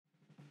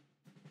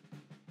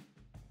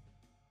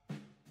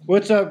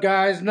What's up,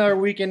 guys? Another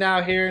weekend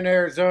out here in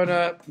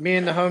Arizona. Me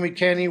and the homie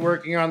Kenny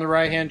working on the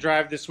right-hand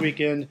drive this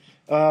weekend.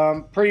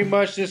 Pretty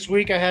much this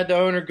week I had the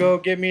owner go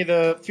get me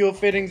the fuel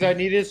fittings I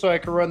needed so I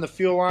could run the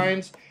fuel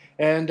lines.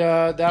 And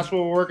that's what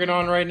we're working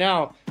on right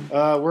now,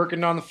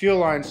 working on the fuel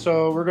lines.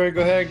 So we're going to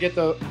go ahead and get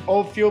the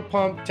old fuel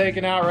pump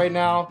taken out right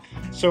now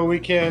so we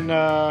can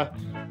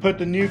put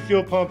the new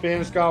fuel pump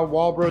in. It's got a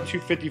Walbro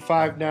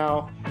 255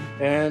 now.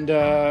 And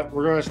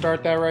we're going to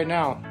start that right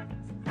now.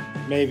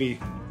 Maybe.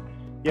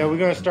 Yeah, we're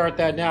going to start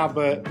that now,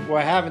 but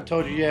what I haven't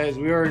told you yet is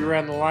we already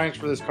ran the lines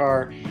for this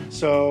car.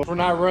 So we're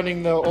not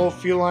running the old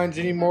fuel lines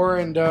anymore,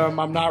 and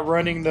I'm not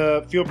running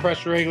the fuel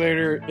pressure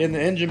regulator in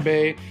the engine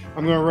bay.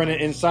 I'm going to run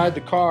it inside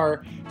the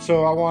car.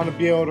 So I want to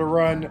be able to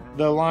run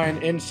the line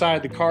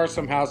inside the car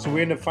somehow. So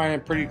we ended up finding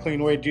a pretty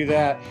clean way to do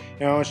that.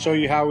 And I want to show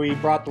you how we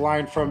brought the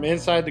line from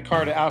inside the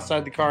car to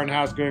outside the car and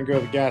how it's going to go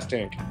to the gas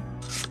tank.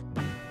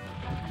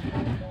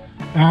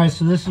 Alright,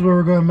 so this is where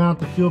we're going to mount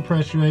the fuel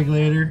pressure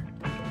regulator.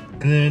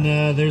 And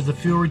then there's the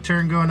fuel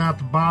return going out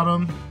the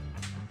bottom.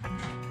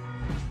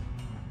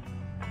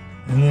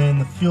 And then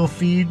the fuel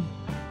feed.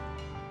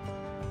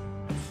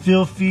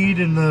 Fuel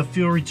feed and the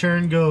fuel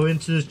return go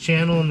into this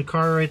channel in the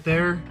car right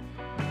there.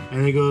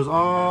 And it goes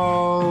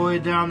all the way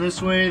down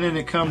this way. Then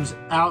it comes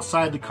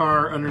outside the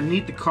car,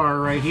 underneath the car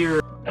right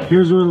here.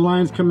 Here's where the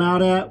lines come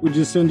out at. We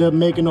just end up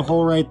making a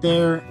hole right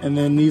there. And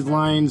then these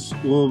lines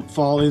will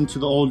fall into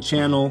the old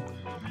channel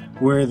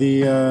where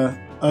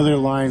the other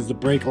lines, the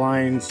brake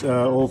lines,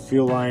 old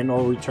fuel line,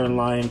 old return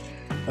line.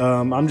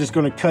 I'm just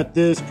going to cut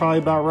this probably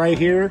about right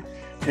here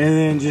and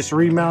then just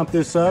remount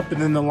this up,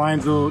 and then the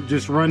lines will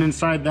just run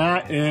inside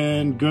that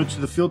and go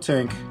to the fuel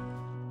tank.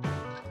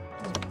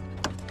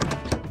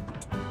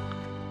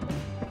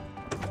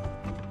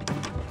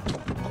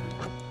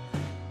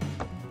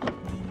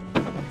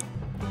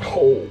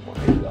 Oh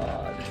my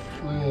god.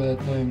 Look at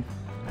that thing.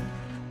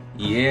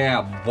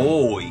 Yeah,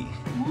 boy.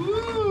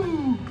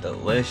 Woo!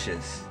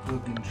 Delicious.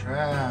 Looking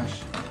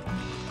trash.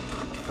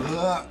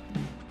 Ugh.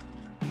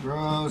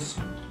 Gross.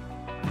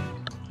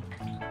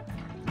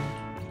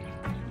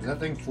 Is that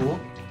thing full?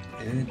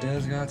 It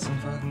does got some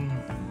fucking...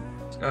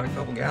 It's got a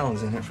couple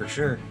gallons in it for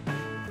sure.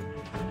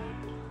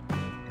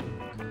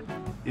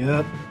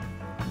 Yep.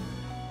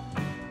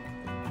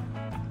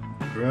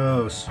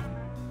 Gross.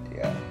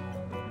 Yeah.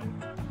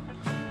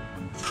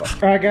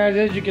 Alright guys,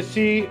 as you can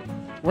see,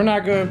 we're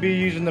not going to be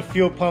using the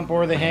fuel pump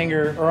or the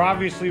hanger, or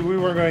obviously we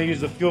weren't going to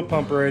use the fuel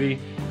pump already.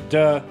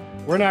 Duh.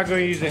 We're not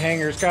going to use the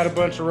hanger. It's got a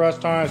bunch of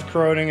rust on it, it's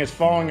corroding, it's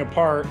falling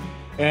apart.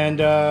 And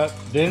the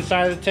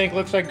inside of the tank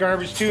looks like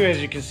garbage too,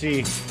 as you can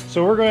see.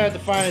 So we're going to have to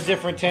find a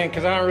different tank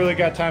because I don't really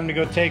got time to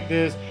go take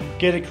this,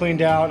 get it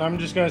cleaned out. And I'm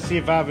just going to see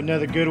if I have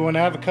another good one. I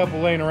have a couple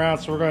laying around,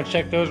 so we're going to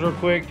check those real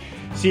quick.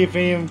 See if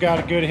any of them got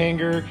a good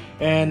hanger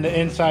and the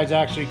inside's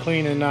actually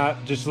clean and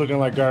not just looking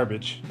like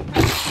garbage.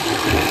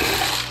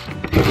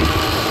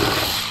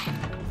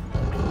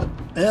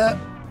 Yep.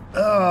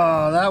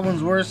 Oh, that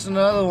one's worse than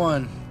the other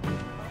one.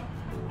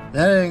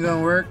 That ain't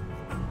gonna work.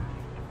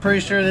 Pretty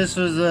sure this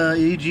was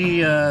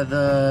EG,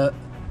 the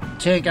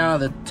tank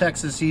out of the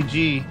Texas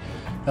EG.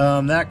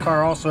 That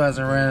car also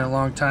hasn't ran in a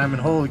long time,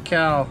 and holy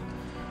cow,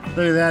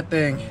 look at that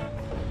thing.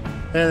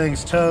 That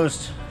thing's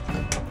toast.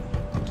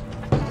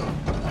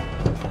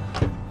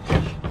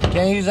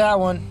 Can't use that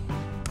one.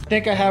 I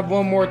think I have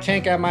one more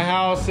tank at my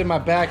house in my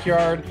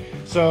backyard,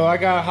 so I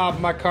gotta hop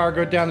in my car,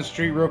 go down the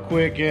street real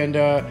quick, and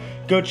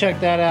go check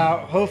that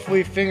out.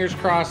 Hopefully, fingers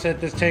crossed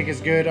that this tank is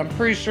good. I'm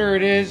pretty sure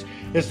it is.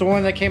 It's the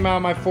one that came out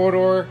of my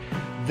four-door.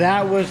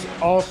 That was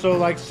also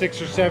like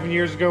 6 or 7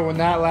 years ago when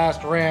that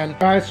last ran.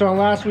 All right, so on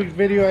last week's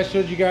video, I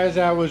showed you guys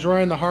that I was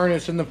running the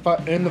harness in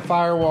the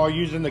firewall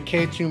using the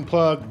K-tune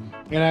plug,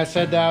 and I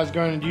said that I was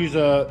going to use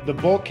the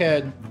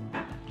bulkhead.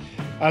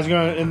 I was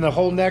going to, in the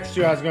hole next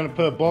to it, I was going to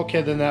put a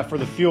bulkhead in that for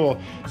the fuel.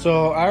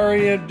 So I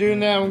already ended up doing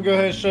that. I'm going to go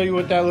ahead and show you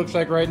what that looks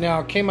like right now.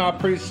 It came out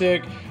pretty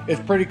sick.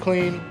 It's pretty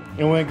clean.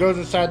 And when it goes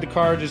inside the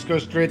car, it just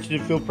goes straight to the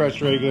fuel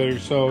pressure regulator.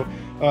 So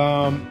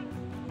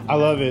I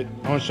love it.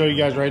 I want to show you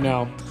guys right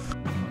now.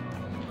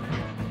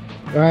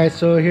 All right,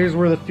 so here's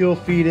where the fuel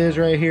feed is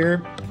right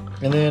here.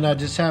 And then I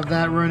just have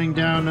that running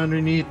down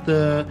underneath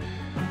the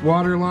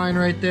water line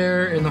right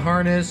there in the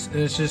harness.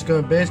 And it's just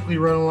going to basically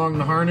run along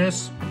the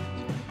harness.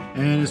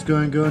 And it's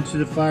going to go into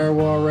the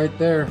firewall right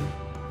there.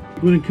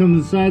 When it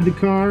comes inside the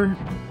car,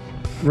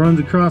 runs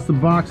across the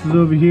boxes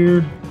over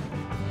here,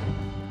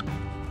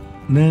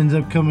 and then ends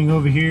up coming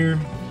over here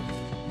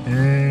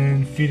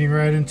and feeding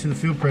right into the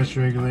fuel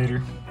pressure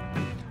regulator.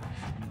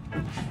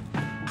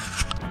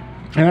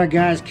 Alright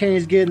guys,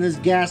 Kenny's getting this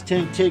gas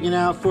tank taken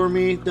out for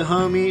me. The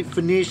homie,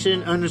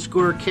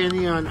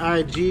 Phoenician_Kenny on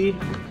IG.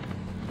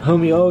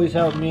 Homie always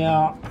helped me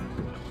out.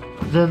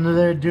 Then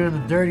they're doing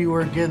the dirty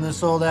work getting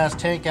this old ass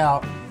tank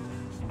out.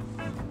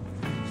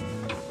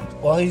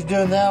 While he's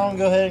doing that, I'm gonna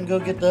go ahead and go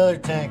get the other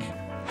tank.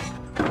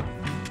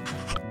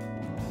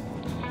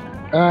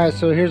 Alright,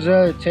 so here's the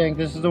other tank.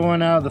 This is the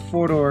one out of the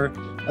four-door.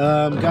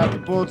 Got the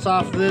bolts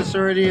off of this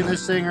already, and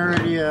this thing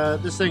already,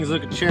 this thing's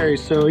looking cherry.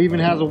 So it even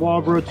has a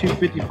Walbro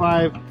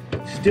 255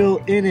 still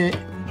in it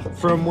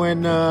from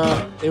when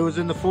it was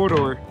in the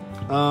 4-door.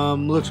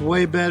 Looks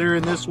way better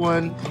in this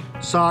one.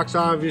 Socks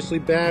obviously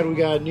bad. We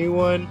got a new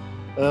one.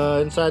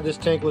 Inside this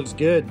tank looks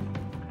good.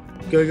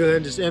 Go ahead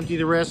and just empty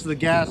the rest of the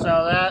gas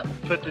out of that.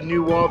 Put the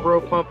new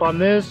Walbro pump on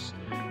this.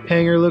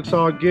 Hanger looks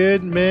all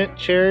good. Mint,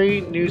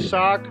 cherry, new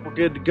sock. We're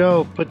good to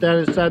go. Put that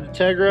inside the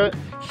Integra.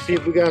 See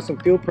if we got some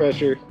fuel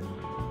pressure.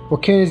 Well,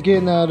 Kenny's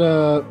getting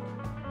that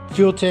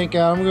fuel tank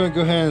out. I'm going to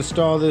go ahead and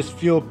install this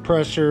fuel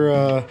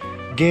pressure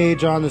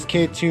gauge on this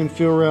K-Tune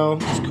fuel rail.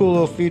 It's a cool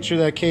little feature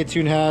that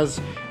K-Tune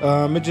has.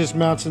 It just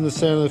mounts in the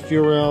center of the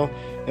fuel rail.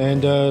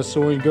 And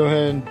so we can go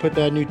ahead and put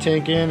that new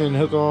tank in and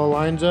hook all the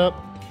lines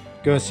up.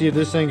 Go see if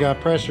this thing got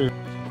pressure.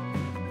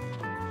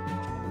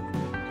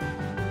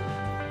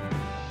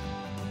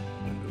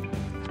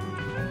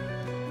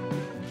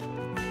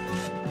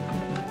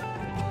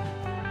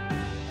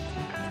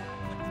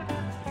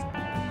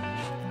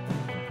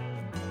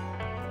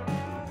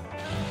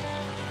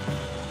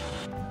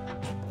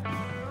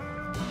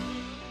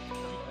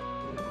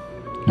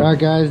 Alright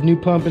guys, new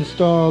pump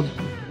installed.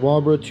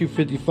 Walbro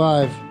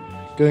 255.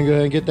 Gonna go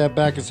ahead and get that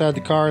back inside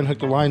the car and hook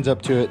the lines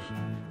up to it.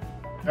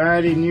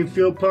 Alrighty, new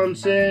fuel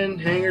pumps in,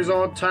 hangers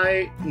all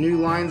tight, new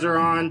lines are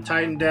on,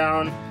 tightened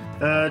down.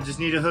 Just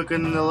need to hook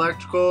in the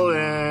electrical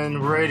and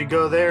we're ready to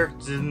go there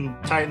and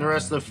tighten the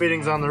rest of the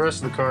fittings on the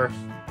rest of the car.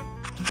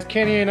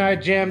 Kenny and I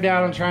jammed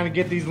out on trying to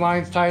get these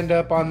lines tightened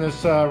up on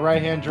this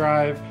right-hand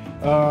drive.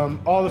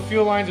 All the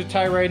fuel lines are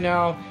tight right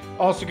now.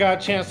 Also got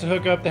a chance to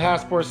hook up the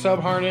Hasport sub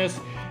harness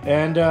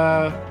and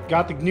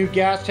got the new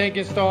gas tank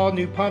installed,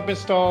 new pump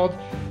installed.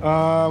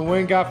 Went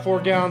and got 4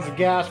 gallons of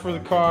gas for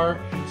the car.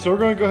 So we're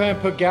going to go ahead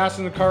and put gas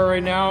in the car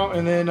right now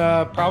and then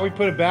probably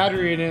put a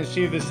battery in it and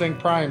see if this thing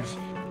primes.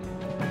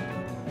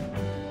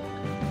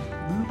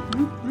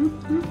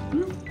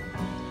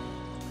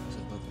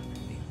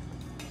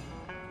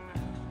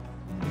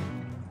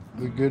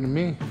 Look good to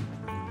me.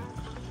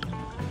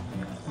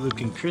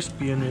 Looking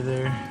crispy under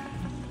there.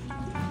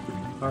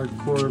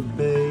 Hardcore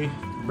bay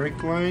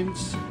brake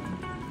lines.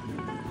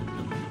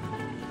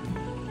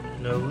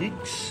 No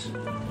leaks.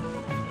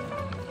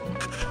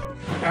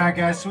 Alright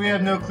guys, so we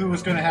have no clue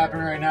what's going to happen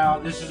right now.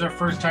 This is our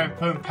first time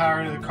putting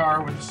power into the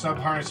car with the sub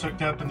harness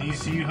hooked up and the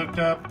ECU hooked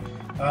up.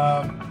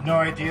 No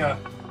idea.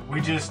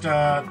 We just,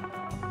 the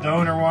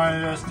owner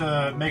wanted us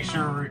to make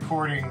sure we're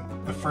recording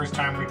the first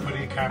time we put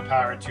any kind of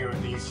power to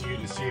it, the ECU,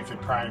 to see if it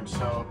primes.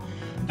 So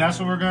that's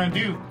what we're going to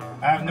do.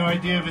 I have no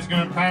idea if it's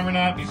going to prime or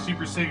not. Be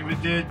super sick if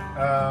it did.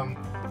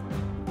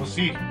 We'll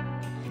see.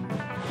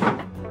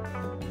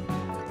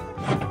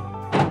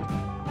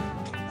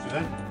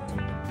 Good.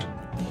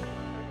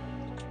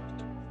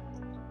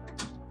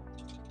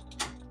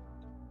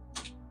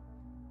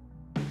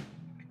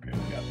 Good,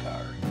 we got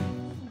power.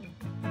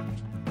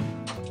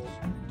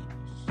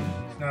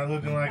 It's not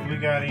looking like we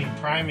got any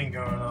priming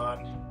going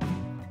on.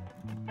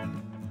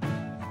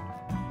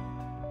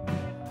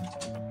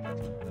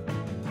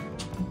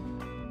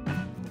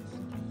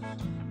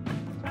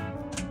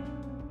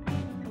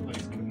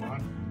 Please, come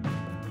on.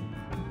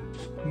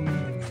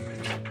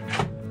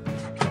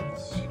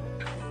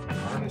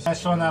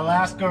 So on that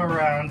last go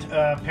around,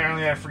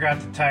 apparently I forgot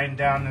to tighten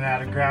down and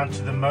add a ground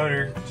to the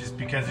motor just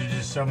because there's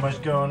just so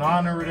much going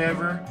on or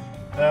whatever.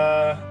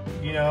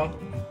 You know,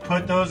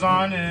 put those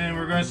on and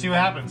we're going to see what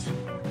happens.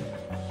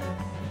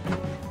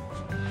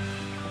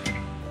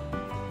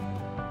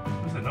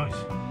 What's that noise?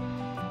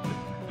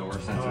 The door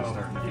sensor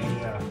starting to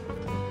change. Yeah.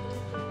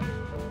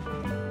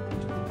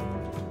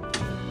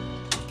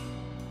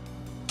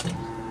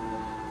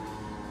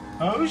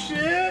 Oh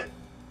shit!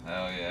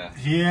 Oh yeah.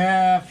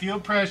 Yeah, fuel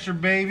pressure,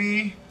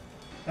 baby.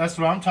 That's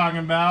what I'm talking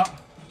about.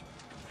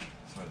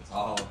 That's what it's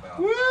all about.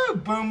 Woo!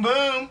 Boom,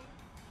 boom.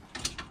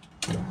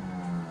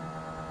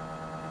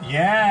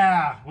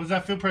 Yeah. What does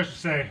that fuel pressure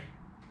say?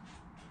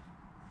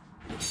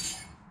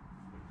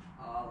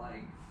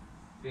 Like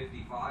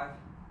 55.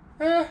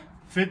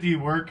 50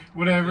 work.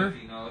 Whatever.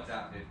 50, no, it's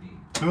at 50.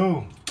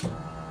 Cool.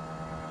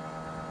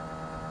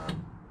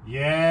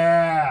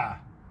 Yeah.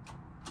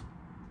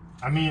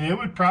 I mean, it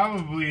would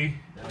probably,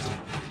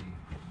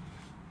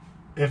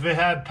 if it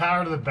had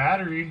power to the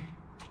battery,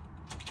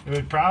 it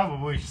would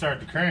probably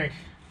start to crank.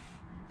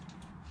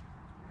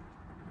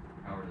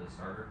 Power to the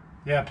starter?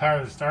 Yeah, power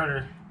to the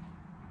starter.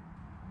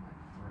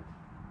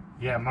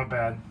 Yeah, my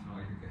bad. Oh,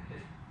 you're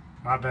good.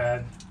 My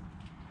bad.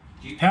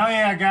 Hell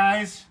yeah,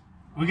 guys.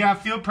 We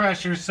got fuel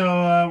pressure,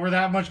 so we're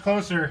that much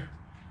closer.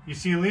 You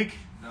see a leak?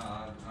 No,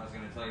 I was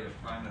going to tell you to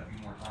prime it a few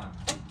more times.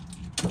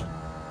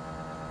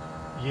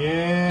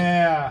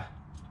 Yeah.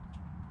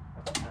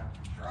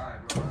 Try,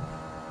 bro.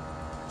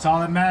 That's all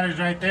that matters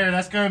right there.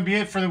 That's going to be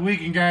it for the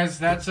weekend, guys.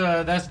 That's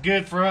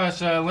good for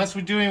us. Unless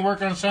we do any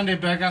work on Sunday,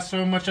 but I got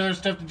so much other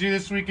stuff to do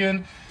this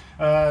weekend.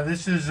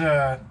 This is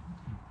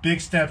big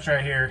steps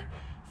right here.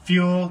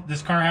 Fuel.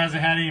 This car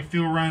hasn't had any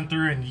fuel run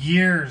through in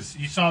years.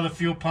 You saw the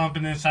fuel pump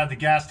inside the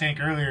gas tank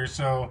earlier,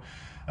 so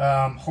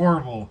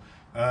horrible.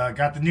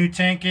 Got the new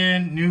tank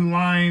in, new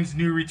lines,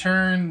 new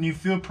return, new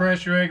fuel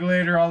pressure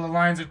regulator. All the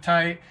lines are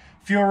tight.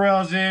 fuel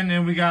rails in,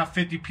 and we got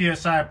 50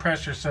 psi of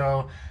pressure,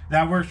 so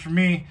that works for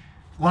me.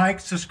 Like,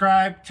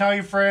 subscribe, tell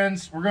your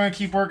friends. We're going to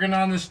keep working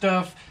on this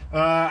stuff.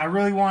 I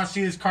really want to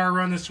see this car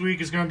run this week.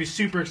 It's going to be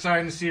super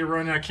exciting to see it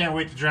run. I can't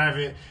wait to drive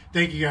it.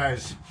 Thank you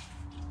guys.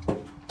 Oh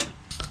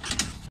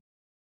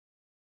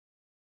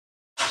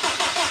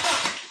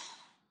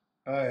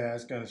yeah,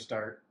 it's going to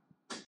start.